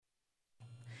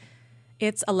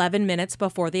It's 11 minutes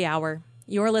before the hour.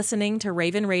 You're listening to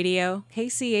Raven Radio,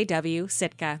 KCAW,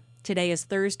 Sitka. Today is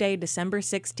Thursday, December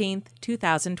 16th,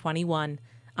 2021.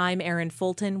 I'm Erin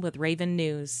Fulton with Raven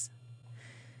News.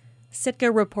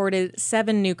 Sitka reported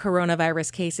 7 new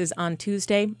coronavirus cases on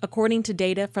Tuesday, according to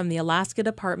data from the Alaska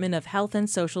Department of Health and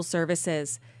Social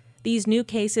Services. These new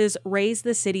cases raised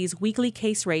the city's weekly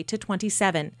case rate to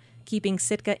 27, keeping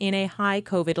Sitka in a high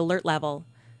COVID alert level.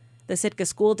 The Sitka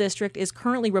School District is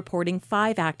currently reporting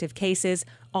 5 active cases,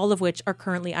 all of which are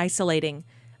currently isolating.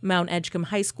 Mount Edgecombe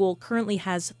High School currently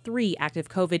has 3 active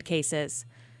COVID cases.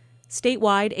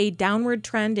 Statewide, a downward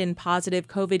trend in positive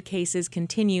COVID cases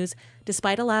continues,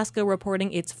 despite Alaska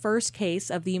reporting its first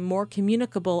case of the more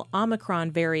communicable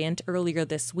Omicron variant earlier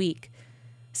this week.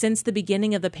 Since the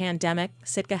beginning of the pandemic,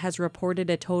 Sitka has reported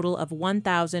a total of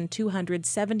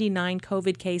 1,279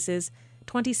 COVID cases,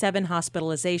 27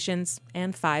 hospitalizations,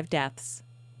 and 5 deaths.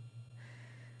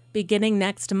 Beginning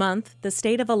next month, the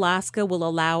state of Alaska will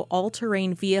allow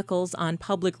all-terrain vehicles on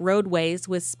public roadways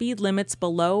with speed limits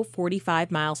below 45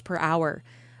 miles per hour.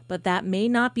 But that may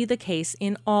not be the case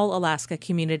in all Alaska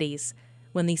communities.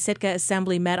 When the Sitka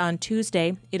Assembly met on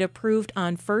Tuesday, it approved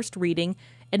on first reading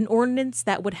an ordinance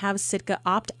that would have Sitka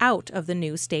opt out of the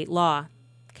new state law.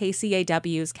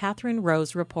 KCAW's Catherine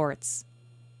Rose reports.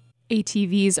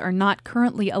 ATVs are not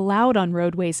currently allowed on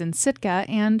roadways in Sitka,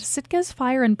 and Sitka's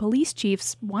fire and police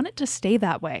chiefs want it to stay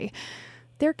that way.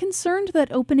 They're concerned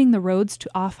that opening the roads to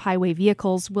off-highway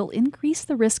vehicles will increase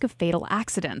the risk of fatal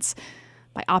accidents.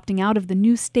 By opting out of the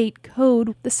new state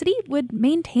code, the city would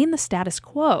maintain the status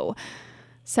quo.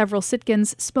 Several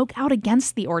Sitkans spoke out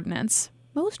against the ordinance.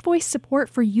 Most voiced support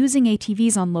for using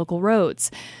ATVs on local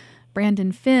roads.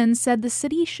 Brandon Finn said the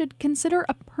city should consider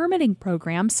a permitting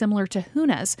program similar to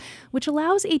Huna's, which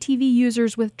allows ATV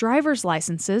users with driver's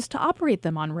licenses to operate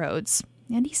them on roads.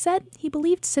 And he said he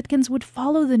believed Sitkans would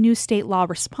follow the new state law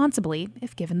responsibly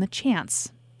if given the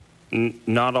chance.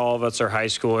 Not all of us are high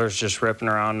schoolers just ripping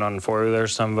around on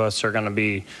four-wheelers. Some of us are going to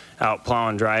be out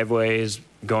plowing driveways,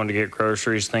 going to get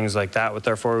groceries, things like that with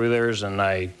our four-wheelers, and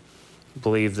I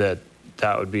believe that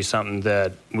that would be something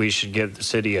that we should give the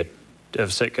city of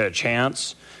Sitka a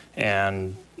chance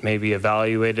and maybe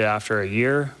evaluate it after a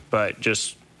year, but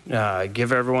just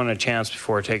give everyone a chance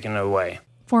before taking it away.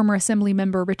 Former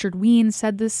Assemblymember Richard Ween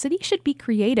said the city should be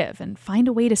creative and find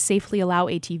a way to safely allow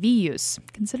ATV use,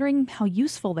 considering how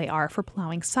useful they are for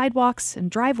plowing sidewalks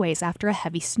and driveways after a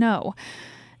heavy snow.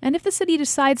 And if the city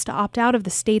decides to opt out of the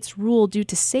state's rule due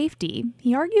to safety,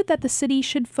 he argued that the city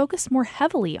should focus more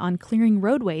heavily on clearing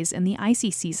roadways in the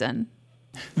icy season.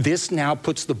 This now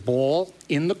puts the ball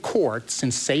in the court,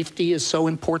 since safety is so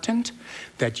important,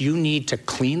 that you need to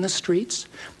clean the streets,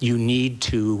 you need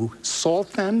to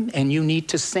salt them, and you need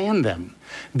to sand them,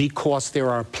 because there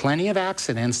are plenty of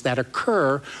accidents that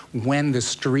occur when the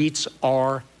streets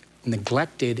are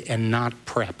neglected and not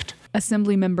prepped.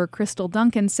 Assemblymember Crystal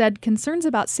Duncan said concerns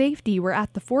about safety were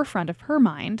at the forefront of her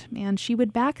mind, and she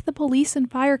would back the Police and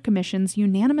Fire Commission's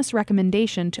unanimous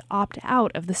recommendation to opt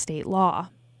out of the state law.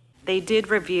 They did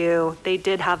review, they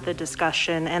did have the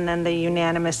discussion, and then they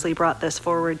unanimously brought this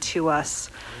forward to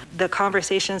us. The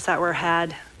conversations that were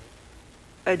had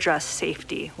address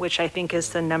safety, which I think is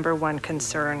the number one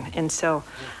concern. And so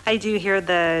I do hear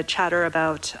the chatter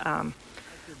about,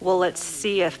 well, let's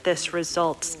see if this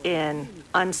results in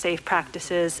unsafe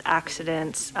practices,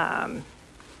 accidents,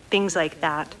 things like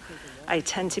that. I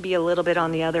tend to be a little bit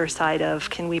on the other side of,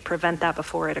 can we prevent that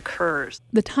before it occurs?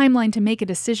 The timeline to make a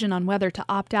decision on whether to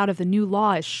opt out of the new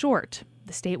law is short.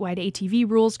 The statewide ATV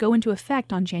rules go into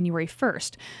effect on January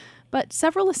 1st. But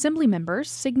several assembly members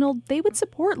signaled they would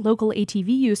support local ATV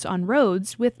use on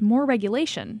roads with more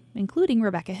regulation, including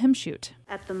Rebecca Himshoot.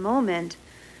 At the moment,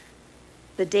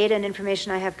 the data and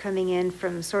information I have coming in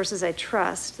from sources I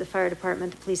trust, the fire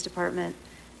department, the police department,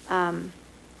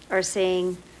 are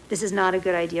saying this is not a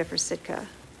good idea for Sitka.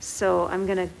 So I'm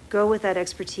going to go with that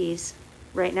expertise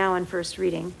right now on first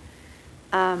reading.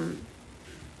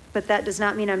 But that does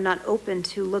not mean I'm not open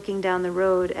to looking down the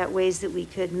road at ways that we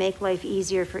could make life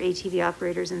easier for ATV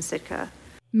operators in Sitka.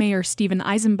 Mayor Stephen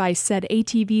Eisenbeis said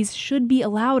ATVs should be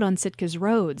allowed on Sitka's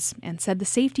roads, and said the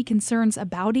safety concerns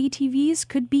about ATVs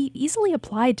could be easily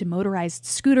applied to motorized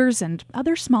scooters and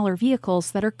other smaller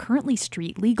vehicles that are currently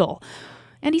street legal.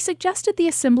 And he suggested the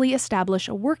Assembly establish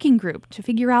a working group to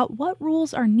figure out what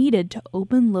rules are needed to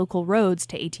open local roads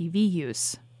to ATV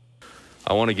use.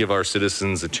 I want to give our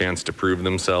citizens a chance to prove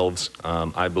themselves.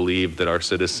 I believe that our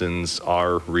citizens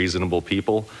are reasonable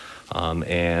people,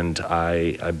 and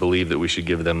I believe that we should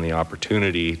give them the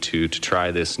opportunity to try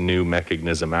this new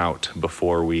mechanism out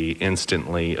before we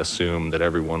instantly assume that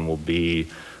everyone will be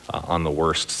on the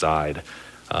worst side.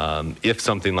 If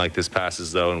something like this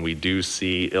passes, though, and we do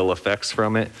see ill effects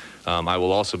from it, I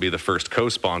will also be the first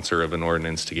co-sponsor of an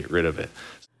ordinance to get rid of it.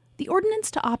 The ordinance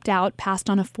to opt out passed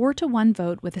on a 4-1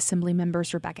 vote with Assembly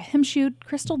members Rebecca Himschoot,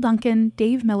 Crystal Duncan,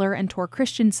 Dave Miller, and Tor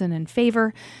Christensen in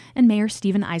favor, and Mayor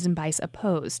Stephen Eisenbeis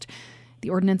opposed. The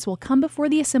ordinance will come before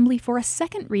the Assembly for a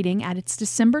second reading at its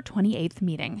December 28th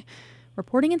meeting.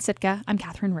 Reporting in Sitka, I'm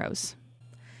Catherine Rose.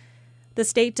 The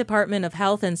State Department of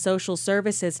Health and Social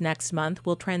Services next month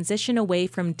will transition away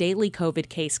from daily COVID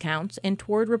case counts and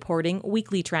toward reporting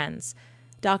weekly trends.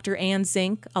 Dr. Ann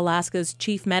Zink, Alaska's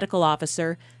chief medical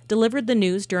officer, delivered the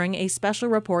news during a special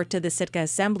report to the Sitka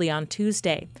Assembly on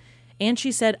Tuesday, and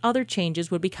she said other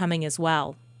changes would be coming as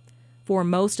well. For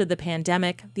most of the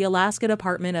pandemic, the Alaska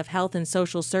Department of Health and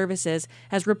Social Services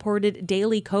has reported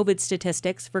daily COVID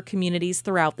statistics for communities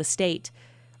throughout the state.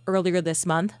 Earlier this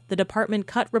month, the department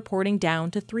cut reporting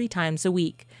down to 3 times a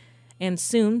week, and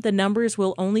soon the numbers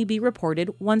will only be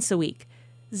reported once a week.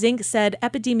 Zink said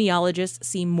epidemiologists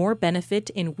see more benefit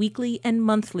in weekly and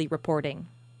monthly reporting.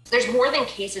 There's more than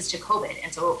cases to COVID,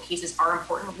 and so cases are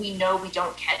important. We know we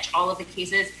don't catch all of the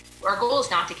cases. Our goal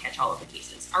is not to catch all of the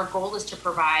cases. Our goal is to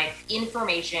provide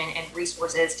information and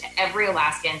resources to every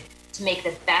Alaskan to make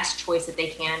the best choice that they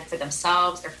can for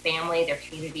themselves, their family, their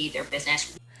community, their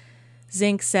business.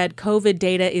 Zink said COVID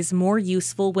data is more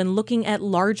useful when looking at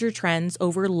larger trends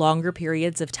over longer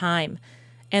periods of time.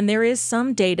 And there is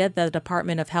some data the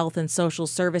Department of Health and Social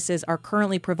Services are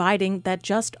currently providing that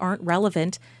just aren't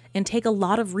relevant and take a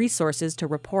lot of resources to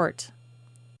report.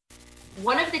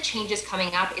 One of the changes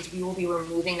coming up is we will be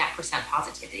removing that percent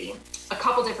positivity. A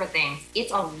couple different things.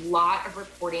 It's a lot of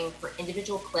reporting for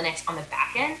individual clinics on the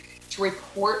back end to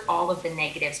report all of the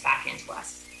negatives back into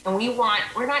us. And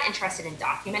we're not interested in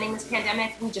documenting this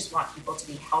pandemic. We just want people to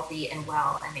be healthy and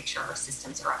well and make sure our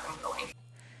systems are up and going.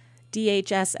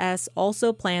 DHSS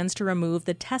also plans to remove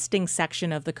the testing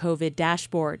section of the COVID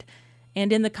dashboard.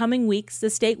 And in the coming weeks, the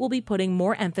state will be putting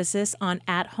more emphasis on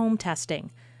at-home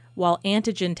testing. While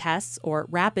antigen tests, or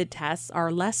rapid tests,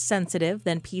 are less sensitive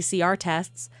than PCR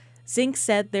tests, Zink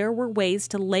said there were ways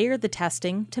to layer the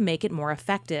testing to make it more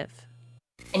effective.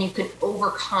 And you can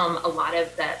overcome a lot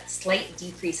of the slight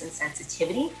decrease in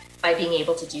sensitivity by being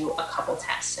able to do a couple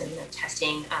tests. So,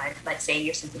 testing, let's say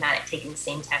you're symptomatic, taking the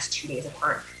same test 2 days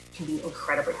apart can be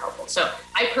incredibly helpful. So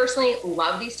I personally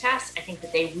love these tests. I think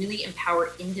that they really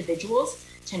empower individuals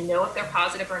to know if they're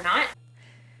positive or not.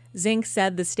 Zink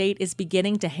said the state is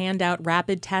beginning to hand out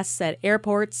rapid tests at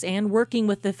airports and working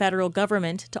with the federal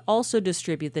government to also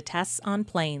distribute the tests on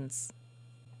planes.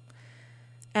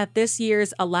 At this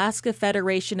year's Alaska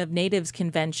Federation of Natives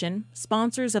Convention,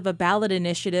 sponsors of a ballot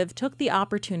initiative took the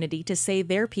opportunity to say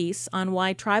their piece on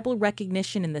why tribal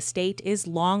recognition in the state is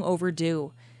long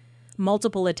overdue.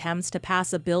 Multiple attempts to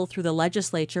pass a bill through the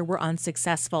legislature were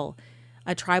unsuccessful.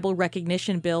 A tribal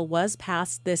recognition bill was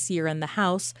passed this year in the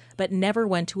House, but never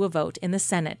went to a vote in the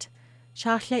Senate.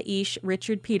 Shasha-ish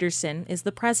Richard Peterson is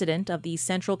the president of the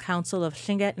Central Council of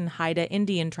Tlingit and Haida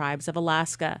Indian Tribes of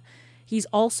Alaska. He's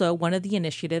also one of the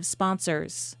initiative's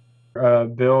sponsors. A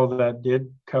bill that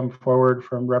did come forward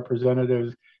from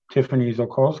Representatives Tiffany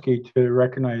Zokolsky to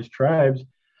recognize tribes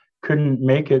couldn't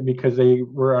make it because they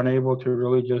were unable to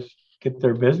really just get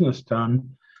their business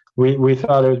done. We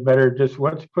thought it was better just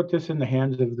let's put this in the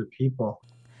hands of the people.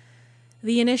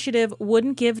 The initiative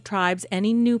wouldn't give tribes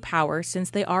any new power since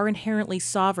they are inherently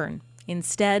sovereign.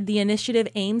 Instead, the initiative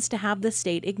aims to have the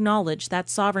state acknowledge that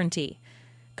sovereignty.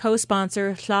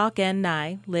 Co-sponsor Tlak En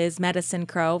Nai, Liz Medicine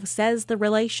Crow, says the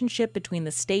relationship between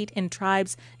the state and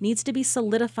tribes needs to be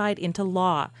solidified into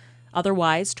law.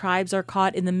 Otherwise, tribes are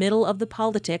caught in the middle of the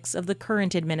politics of the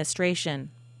current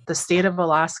administration. The state of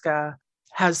Alaska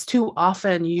has too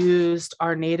often used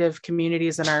our Native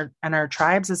communities and our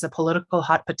tribes as a political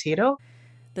hot potato.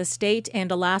 The state and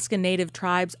Alaska Native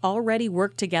tribes already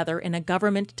work together in a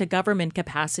government-to-government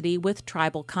capacity with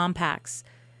tribal compacts.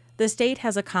 The state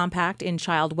has a compact in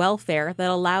child welfare that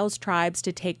allows tribes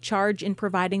to take charge in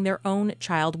providing their own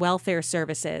child welfare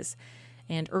services.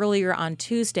 And earlier on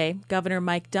Tuesday, Governor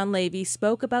Mike Dunleavy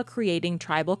spoke about creating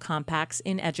tribal compacts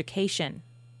in education.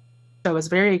 I was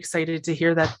very excited to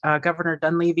hear that Governor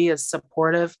Dunleavy is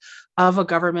supportive of a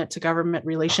government-to-government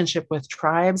relationship with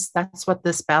tribes. That's what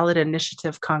this ballot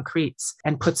initiative concretes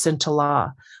and puts into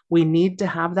law. We need to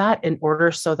have that in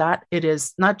order so that it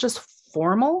is not just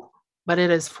formal, but it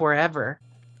is forever.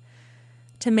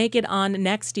 To make it on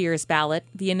next year's ballot,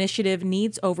 the initiative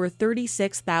needs over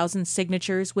 36,000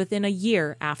 signatures within a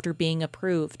year after being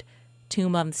approved. 2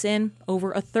 months in,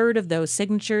 over a third of those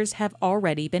signatures have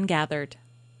already been gathered.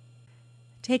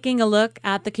 Taking a look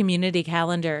at the community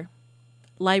calendar.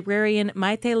 Librarian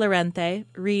Maite Lorente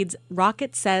reads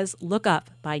Rocket Says Look Up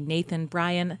by Nathan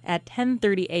Bryan at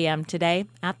 10:30 a.m. today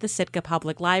at the Sitka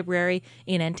Public Library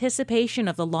in anticipation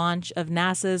of the launch of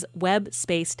NASA's Webb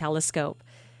Space Telescope.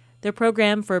 The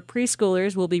program for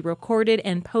preschoolers will be recorded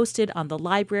and posted on the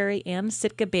library and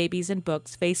Sitka Babies and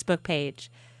Books Facebook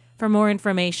page. For more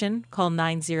information, call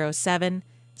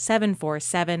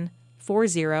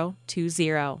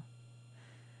 907-747-4020.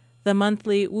 The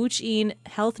monthly Wuch'in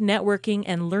Health Networking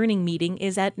and Learning Meeting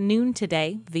is at noon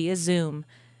today via Zoom.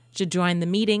 To join the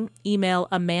meeting, email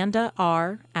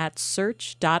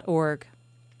amandar@search.org.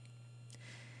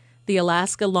 The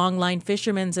Alaska Longline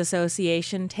Fishermen's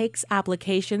Association takes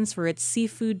applications for its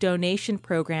seafood donation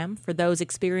program for those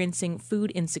experiencing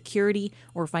food insecurity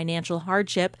or financial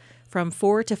hardship from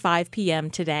 4 to 5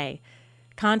 p.m. today.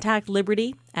 Contact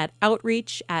Liberty at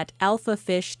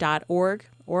outreach@alphafish.org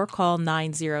or call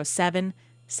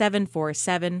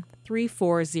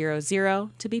 907-747-3400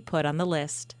 to be put on the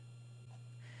list.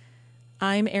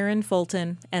 I'm Erin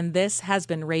Fulton, and this has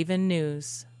been Raven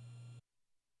News.